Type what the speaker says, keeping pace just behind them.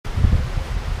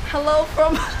Hello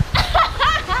from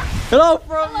Hello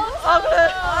from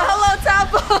Auckland. Hello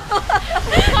Tampa.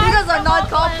 You guys are not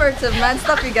cooperative, man.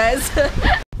 Stop you guys.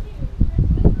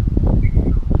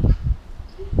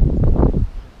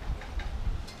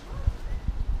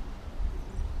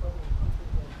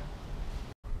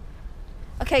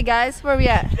 Okay guys, where are we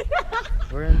at?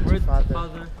 We're in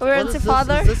Father. We're into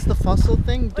Father. Is this the fossil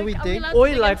thing? Do we dig?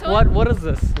 Oi, like what? What is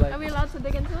this? Like, Are we allowed to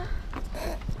dig into it?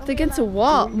 Dig into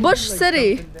what? Bush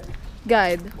City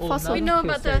guide. oh, Fossil. We know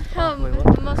about the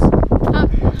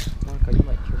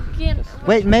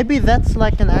Wait, maybe that's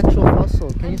like an actual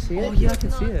fossil. Can you see it? oh yeah, I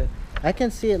can see it. I can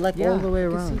see it like all the way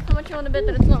around. How much you want to bet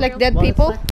that it's not Like real? dead Well, it's people?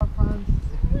 like-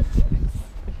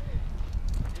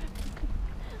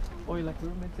 Oi, like we're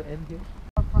meant to end here.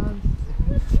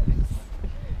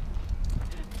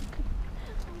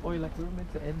 Oi, like we're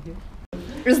meant to end here.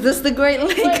 Is this the Great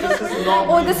Lake?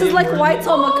 Oh, this is like White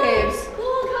Toma Caves.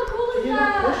 Look, how cool is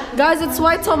that? Guys, it's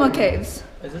White Toma Caves.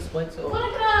 Is this white so?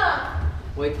 Monica!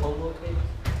 White homo cave?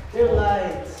 They're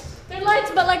lights. They're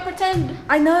lights, but like pretend.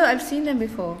 I know, I've seen them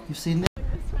before. You've seen it?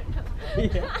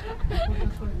 Yeah.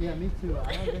 Yeah, me too.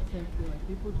 I have that same feeling.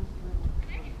 People just.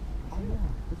 Oh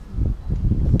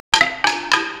yeah.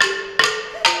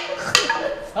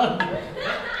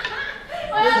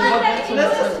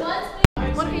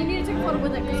 Monica, you need to take a photo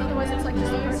with it, because otherwise it's like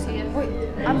just a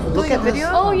person. I'm Look doing at a this. video.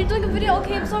 Oh, you're doing a video?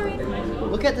 Okay, I'm sorry.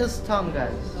 Look at this tongue,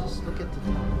 guys. Just look at the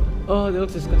tongue. Oh, that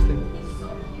looks disgusting.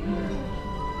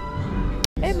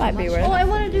 It might be weird. Oh, I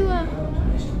want to do a...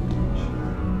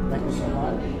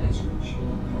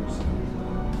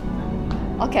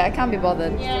 Okay, I can't be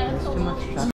bothered. Yeah, that's Too much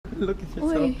traffic. Look at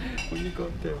yourself Oi. when you go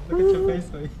up there. Look at your face,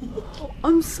 oi.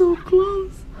 I'm so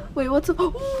close. Wait, what's up?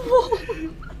 Look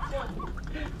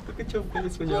at your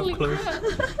face when you're Holy up close.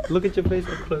 crap. Look at your face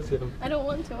up close, yeah. I don't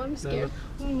want to, I'm scared.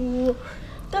 Whoa.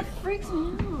 That freaks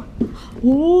me out.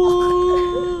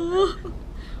 Whoa.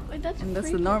 Wait, that's And that's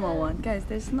the freaky. normal one. Guys,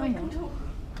 there's normal.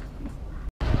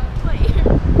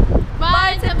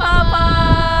 Bye to Papa!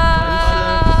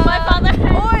 Bye, Father!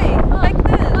 Oi, like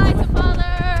this. Bye to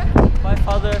Father! My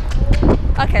father.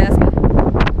 Okay, let's go.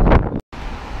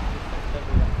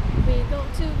 We go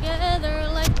together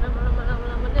like...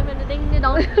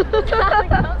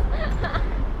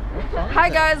 Hi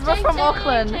guys, we're from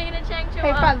Auckland. Hey,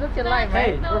 Fran, what's your life?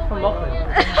 Hey, we're from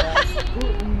Auckland.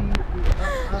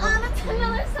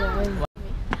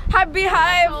 Hi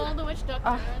Beehive. All the witch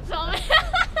doctor.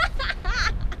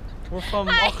 We're from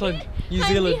Hi. Auckland, New Hi,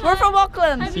 Zealand. Beehive. We're from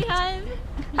Auckland. Hi, Beehive.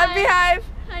 Hi Beehive.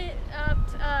 Hi,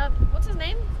 what's his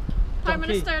name? Prime John Key.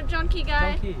 Minister John Key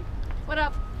guy. Donkey. What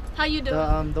up? How you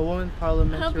doing? The woman Hope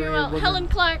parliamentary you're well. women Helen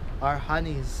Clark. are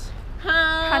honeys.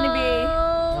 Honeybee.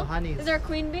 No honeys. Is there a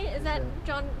queen bee? Is that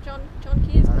John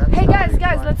Key's? No, that's Hey not guys, really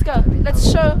guys, fun. let's go.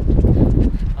 Let's show.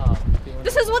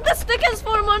 This is what the stick is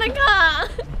for, Monica.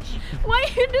 Why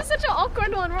you do such an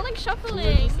awkward one? We're like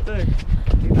shuffling.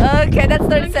 Okay, that's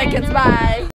 30 Okay, seconds. never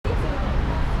Bye.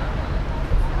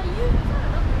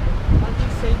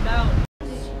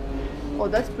 Oh,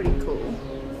 that's pretty cool.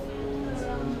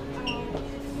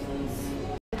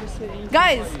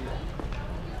 Guys,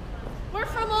 We're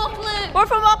from Auckland. we're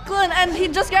from Auckland and he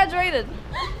just graduated.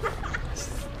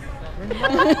 We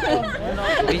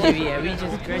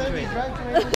just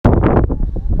graduated.